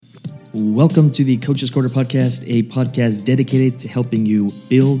Welcome to the Coach's Corner podcast, a podcast dedicated to helping you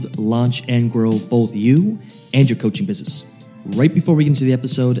build, launch, and grow both you and your coaching business. Right before we get into the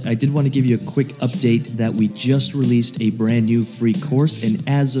episode, I did want to give you a quick update that we just released a brand new free course, and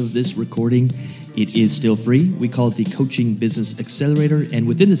as of this recording, it is still free. We call it the Coaching Business Accelerator, and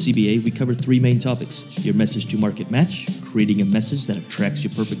within the CBA, we cover three main topics: your message to market match, creating a message that attracts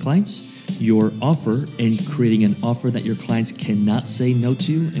your perfect clients, your offer, and creating an offer that your clients cannot say no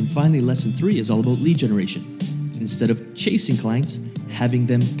to, and finally, lesson 3 is all about lead generation. Instead of chasing clients, having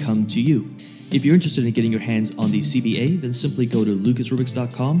them come to you. If you're interested in getting your hands on the CBA, then simply go to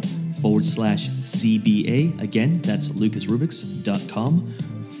lucasrubiks.com/CBA. Again, that's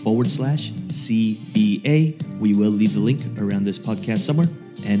lucasrubiks.com/CBA. We will leave the link around this podcast somewhere.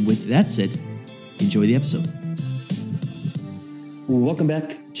 And with that said, enjoy the episode. Welcome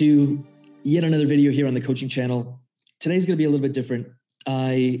back to yet another video here on the coaching channel. Today's going to be a little bit different.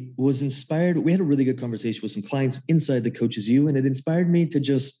 I was inspired. We had a really good conversation with some clients inside the Coaches U, and it inspired me to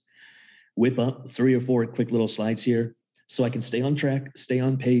just whip up 3 or 4 quick little slides here so I can stay on track, stay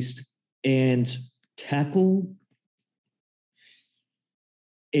on pace, and tackle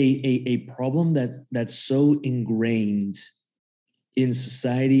a problem that's so ingrained in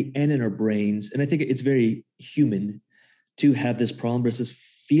society and in our brains. And I think it's very human to have this problem versus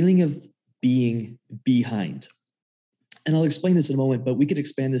feeling of being behind. And I'll explain this in a moment, but we could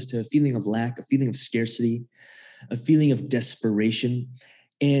expand this to a feeling of lack, a feeling of scarcity, a feeling of desperation.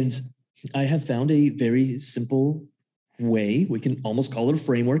 And I have found a very simple way, we can almost call it a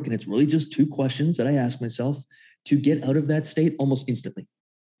framework, and it's really just 2 questions that I ask myself to get out of that state almost instantly.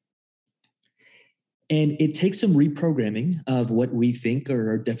 And it takes some reprogramming of what we think are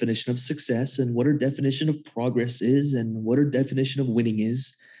our definition of success and what our definition of progress is and what our definition of winning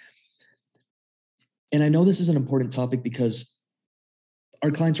is. And I know this is an important topic because our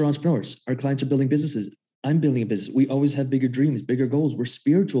clients are entrepreneurs. Our clients are building businesses. I'm building a business. We always have bigger dreams, bigger goals. We're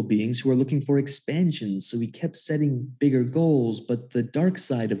spiritual beings who are looking for expansion. So we kept setting bigger goals. But the dark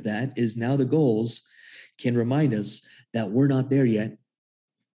side of that is now the goals can remind us that we're not there yet.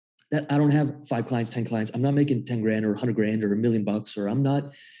 That I don't have 5 clients, 10 clients. I'm not making 10 grand or 100 grand or $1 million, or I'm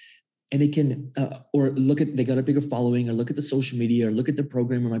not. And it can, or look at, they got a bigger following, or look at the social media, or look at the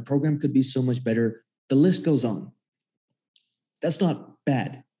program, or my program could be so much better. The list goes on. That's not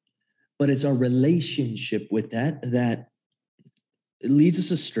bad. But it's our relationship with that leads us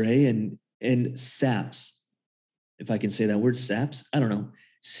astray and saps, if I can say that word, saps, I don't know,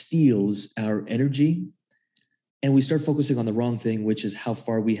 steals our energy. And we start focusing on the wrong thing, which is how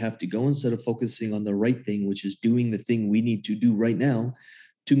far we have to go, instead of focusing on the right thing, which is doing the thing we need to do right now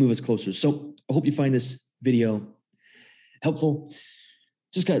to move us closer. So I hope you find this video helpful.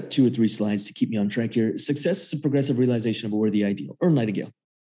 Just got 2 or 3 slides to keep me on track here. Success is a progressive realization of a worthy ideal. Earl Nightingale.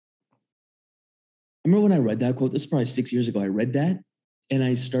 I remember when I read that quote, this is probably 6 years ago, I read that and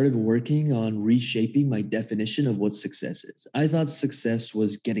I started working on reshaping my definition of what success is. I thought success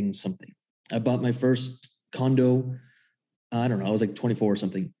was getting something. I bought my first condo. I don't know, I was like 24 or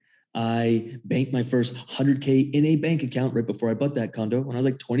something. I banked my first 100K in a bank account right before I bought that condo when I was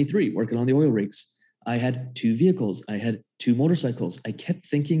like 23, working on the oil rigs. I had 2 vehicles. I had 2 motorcycles. I kept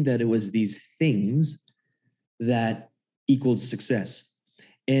thinking that it was these things that equaled success.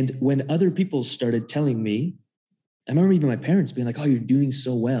 And when other people started telling me, I remember even my parents being like, oh, you're doing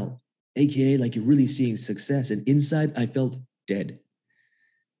so well, AKA like you're really seeing success. And inside I felt dead.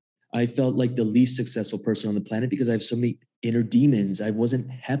 I felt like the least successful person on the planet because I have so many inner demons. I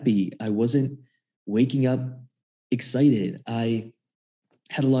wasn't happy. I wasn't waking up excited. I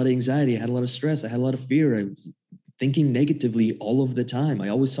had a lot of anxiety. I had a lot of stress. I had a lot of fear. I was thinking negatively all of the time. I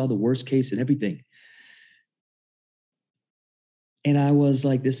always saw the worst case in everything. And I was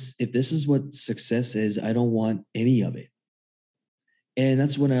like, if this is what success is, I don't want any of it. And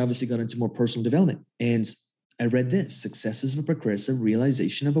that's when I obviously got into more personal development. And I read this: success is a progressive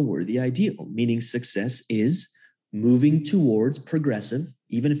realization of a worthy ideal, meaning success is moving towards progressive,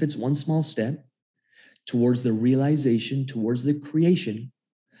 even if it's one small step, towards the realization, towards the creation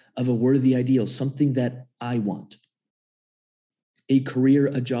of a worthy ideal, something that I want. A career,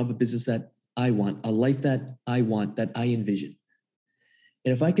 a job, a business that I want, a life that I want, that I envision.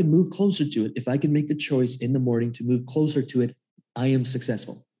 And if I can move closer to it, if I can make the choice in the morning to move closer to it, I am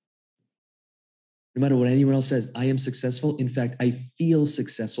successful. No matter what anyone else says, I am successful. In fact, I feel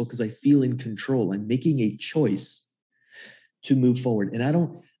successful because I feel in control. I'm making a choice to move forward. And I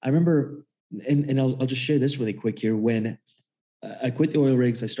remember, and I'll just share this really quick here. When I quit the oil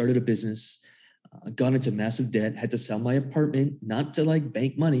rigs, I started a business, got into massive debt, had to sell my apartment, not to like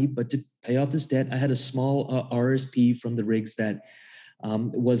bank money, but to pay off this debt. I had a small RSP from the rigs that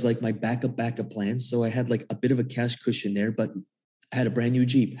was like my backup plan. So I had like a bit of a cash cushion there, but I had a brand new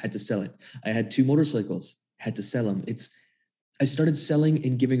Jeep, had to sell it. I had 2 motorcycles, had to sell them. I started selling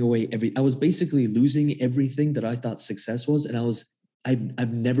and giving away I was basically losing everything that I thought success was. And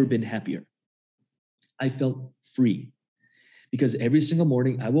I've never been happier. I felt free because every single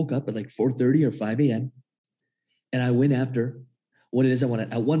morning I woke up at like 4:30 or 5 a.m. and I went after what it is I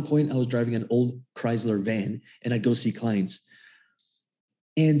wanted. At one point, I was driving an old Chrysler van and I'd go see clients.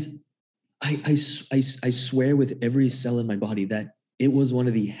 And I swear with every cell in my body that it was one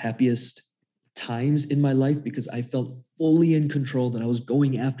of the happiest times in my life because I felt fully in control that I was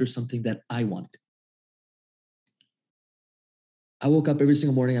going after something that I wanted. I woke up every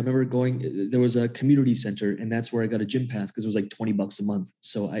single morning. I remember there was a community center, and that's where I got a gym pass because it was like $20 a month.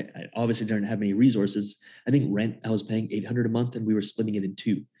 So I obviously didn't have any resources. I think rent, I was paying $800 a month and we were splitting it in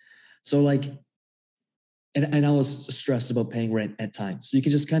two. So like, and I was stressed about paying rent at times. So you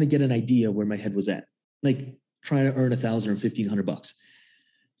can just kind of get an idea where my head was at, like trying to earn $1,000 or $1,500.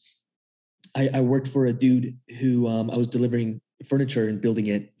 I worked for a dude who I was delivering furniture and building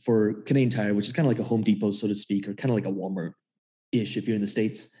it for Canadian Tire, which is kind of like a Home Depot, so to speak, or kind of like a Walmart-ish if you're in the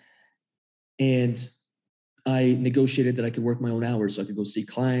States. And I negotiated that I could work my own hours so I could go see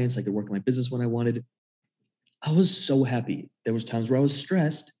clients. I could work my business when I wanted. I was so happy. There was times where I was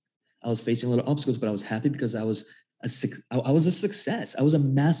stressed. I was facing a lot of obstacles, but I was happy because I was a success. I was a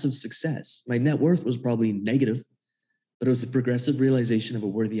massive success. My net worth was probably negative, but it was the progressive realization of a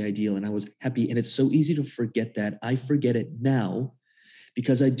worthy ideal. And I was happy. And it's so easy to forget that. I forget it now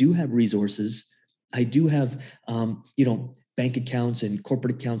because I do have resources. I do have, bank accounts and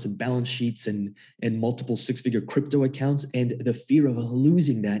corporate accounts and balance sheets and multiple six-figure crypto accounts. And the fear of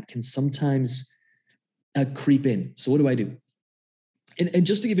losing that can sometimes creep in. So what do I do? And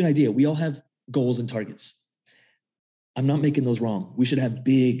just to give you an idea, we all have goals and targets. I'm not making those wrong. We should have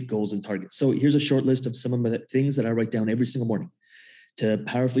big goals and targets. So here's a short list of some of the things that I write down every single morning: to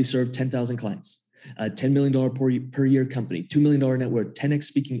powerfully serve 10,000 clients, a $10 million per year company, $2 million net worth, 10x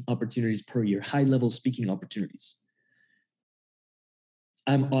speaking opportunities per year, high-level speaking opportunities.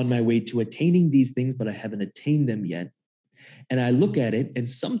 I'm on my way to attaining these things, but I haven't attained them yet. And I look at it, and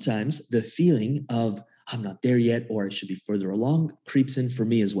sometimes the feeling of I'm not there yet, or I should be further along, creeps in for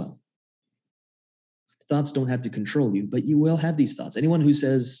me as well. Thoughts don't have to control you, but you will have these thoughts. Anyone who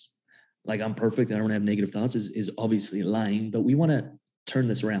says, like, I'm perfect and I don't have negative thoughts is obviously lying, but we want to turn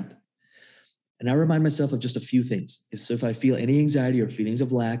this around. And I remind myself of just a few things. If I feel any anxiety or feelings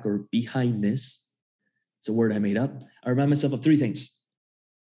of lack or behindness, it's a word I made up, I remind myself of 3 things.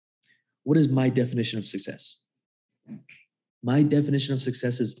 What is my definition of success? My definition of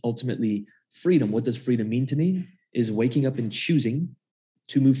success is ultimately freedom. What does freedom mean to me? Is waking up and choosing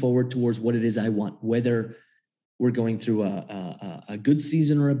to move forward towards what it is I want, whether we're going through a good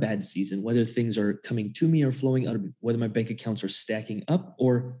season or a bad season, whether things are coming to me or flowing out of me, whether my bank accounts are stacking up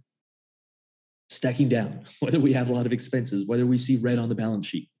or stacking down, whether we have a lot of expenses, whether we see red on the balance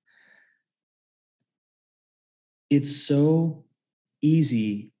sheet. It's so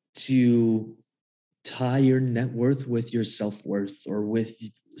easy to tie your net worth with your self-worth or with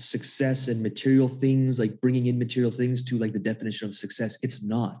success and material things, like bringing in material things to like the definition of success. It's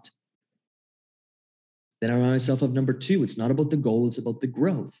not. Then I remind myself of number 2. It's not about the goal. It's about the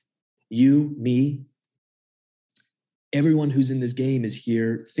growth. You, me, everyone who's in this game is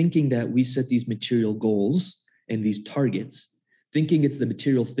here thinking that we set these material goals and these targets, thinking it's the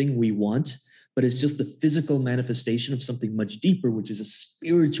material thing we want, but it's just the physical manifestation of something much deeper, which is a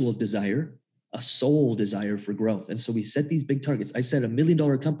spiritual desire, a soul desire for growth. And so we set these big targets. I set $1 million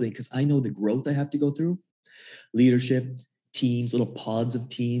company because I know the growth I have to go through, leadership, teams, little pods of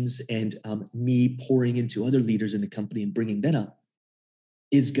teams, and me pouring into other leaders in the company and bringing that up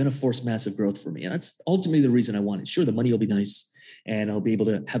is going to force massive growth for me. And that's ultimately the reason I want it. Sure, the money will be nice and I'll be able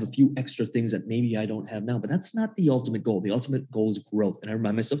to have a few extra things that maybe I don't have now, but that's not the ultimate goal. The ultimate goal is growth. And I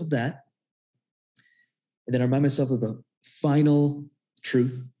remind myself of that. And then I remind myself of the final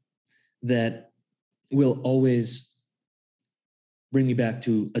truth that will always bring me back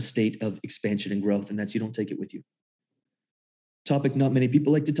to a state of expansion and growth. And that's you don't take it with you. Topic not many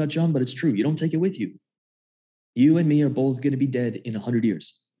people like to touch on, but it's true. You don't take it with you. You and me are both going to be dead in 100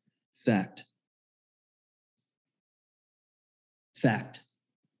 years. Fact. Fact.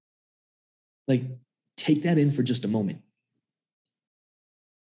 Like, take that in for just a moment.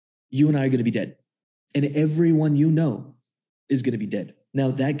 You and I are going to be dead. And everyone you know is going to be dead.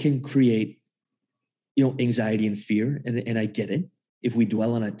 Now, that can create, anxiety and fear. And I get it if we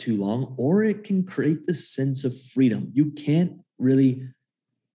dwell on it too long, or it can create this sense of freedom. You can't really,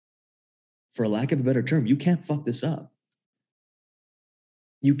 for lack of a better term, you can't fuck this up.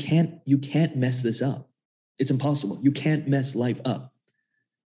 You can't mess this up. It's impossible. You can't mess life up.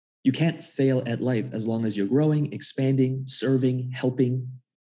 You can't fail at life as long as you're growing, expanding, serving, helping,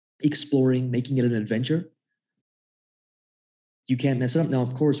 exploring, making it an adventure. You can't mess it up. Now,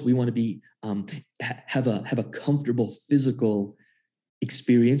 of course, we want to be have a comfortable physical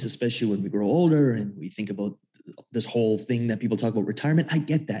experience, especially when we grow older and we think about this whole thing that people talk about, retirement. I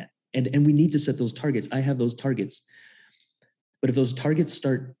get that. And we need to set those targets. I have those targets. But if those targets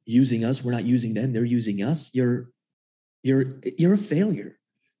start using us, we're not using them, they're using us, you're a failure.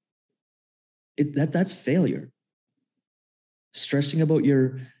 That's failure. Stressing about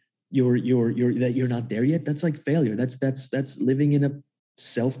that you're not there yet, that's like failure. That's living in a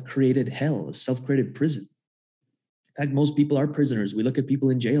self-created hell, a self-created prison. In fact, most people are prisoners. We look at people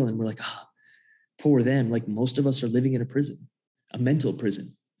in jail and we're like, poor them. Like, most of us are living in a prison, a mental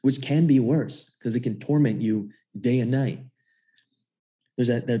prison, which can be worse because it can torment you day and night. There's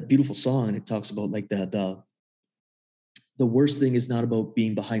that beautiful song, and it talks about like the worst thing is not about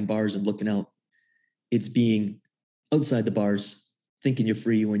being behind bars and looking out. It's being outside the bars, thinking you're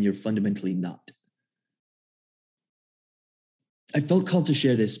free when you're fundamentally not. I felt called to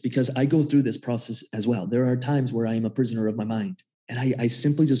share this because I go through this process as well. There are times where I am a prisoner of my mind, and I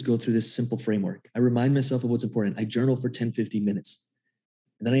simply just go through this simple framework. I remind myself of what's important. I journal for 10, 15 minutes.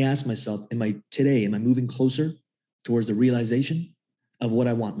 And then I ask myself, am I moving closer towards the realization of what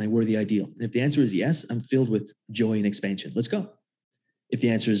I want, my worthy ideal? And if the answer is yes, I'm filled with joy and expansion. Let's go. If the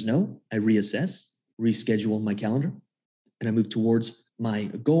answer is no, I reassess, reschedule my calendar, and I move towards my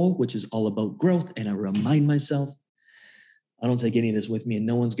goal, which is all about growth. And I remind myself, I don't take any of this with me, and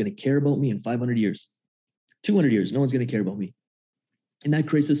no one's going to care about me in 500 years, 200 years. No one's going to care about me. And that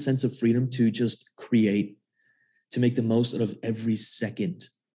creates a sense of freedom to just create, to make the most out of every second,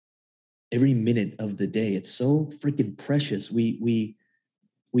 every minute of the day. It's so freaking precious. We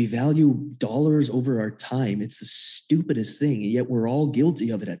value dollars over our time. It's the stupidest thing, and yet we're all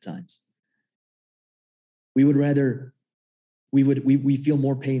guilty of it at times. We feel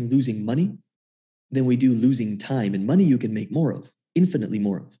more pain losing money than we do losing time. And money you can make more of, infinitely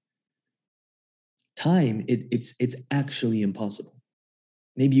more of. Time, it's actually impossible.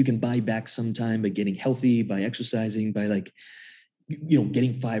 Maybe you can buy back some time by getting healthy, by exercising, by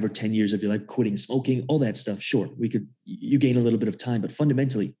getting 5 or 10 years of your life, quitting smoking, all that stuff. Sure, you gain a little bit of time, but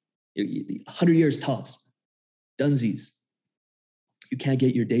fundamentally, 100 years tops, dunsies. You can't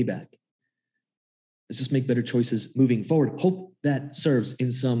get your day back. Let's just make better choices moving forward. Hope that serves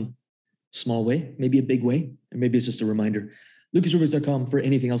in some small way, maybe a big way, and maybe it's just a reminder. LucasRubix.com for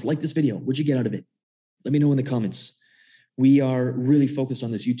anything else. Like this video. What'd you get out of it? Let me know in the comments. We are really focused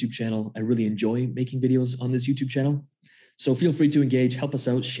on this YouTube channel. I really enjoy making videos on this YouTube channel. So feel free to engage, help us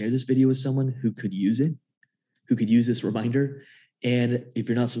out, share this video with someone who could use it, who could use this reminder. And if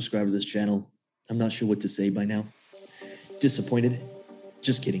you're not subscribed to this channel, I'm not sure what to say by now. Disappointed?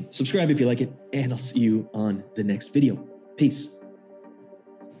 Just kidding. Subscribe if you like it, and I'll see you on the next video. Peace.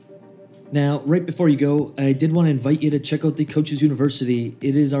 Now, right before you go, I did want to invite you to check out the Coaches University.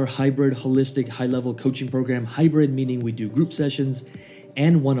 It is our hybrid, holistic, high-level coaching program. Hybrid meaning we do group sessions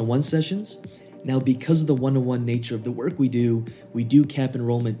and one-on-one sessions. Now, because of the one-on-one nature of the work we do cap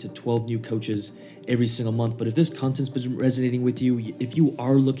enrollment to 12 new coaches every single month. But if this content's been resonating with you, if you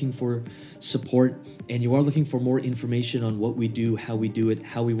are looking for support and you are looking for more information on what we do, how we do it,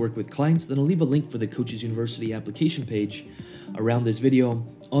 how we work with clients, then I'll leave a link for the Coaches University application page around this video.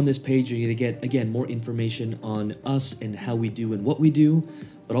 On this page, you're going to get, again, more information on us and how we do and what we do,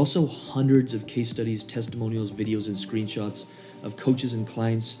 but also hundreds of case studies, testimonials, videos, and screenshots of coaches and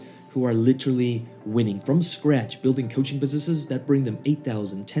clients who are literally winning from scratch, building coaching businesses that bring them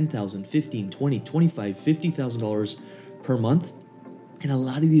 $8,000, $10,000, $15,000, $20,000, $25,000, $50,000 per month. And a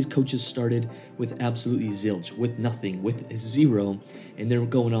lot of these coaches started with absolutely zilch, with nothing, with zero, and they're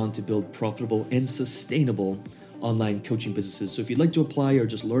going on to build profitable and sustainable online coaching businesses. So if you'd like to apply or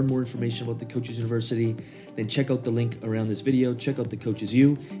just learn more information about the Coaches University, then check out the link around this video, check out the Coaches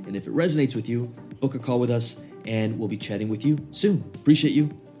U, and if it resonates with you, book a call with us, and we'll be chatting with you soon. Appreciate you.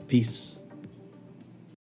 Peace.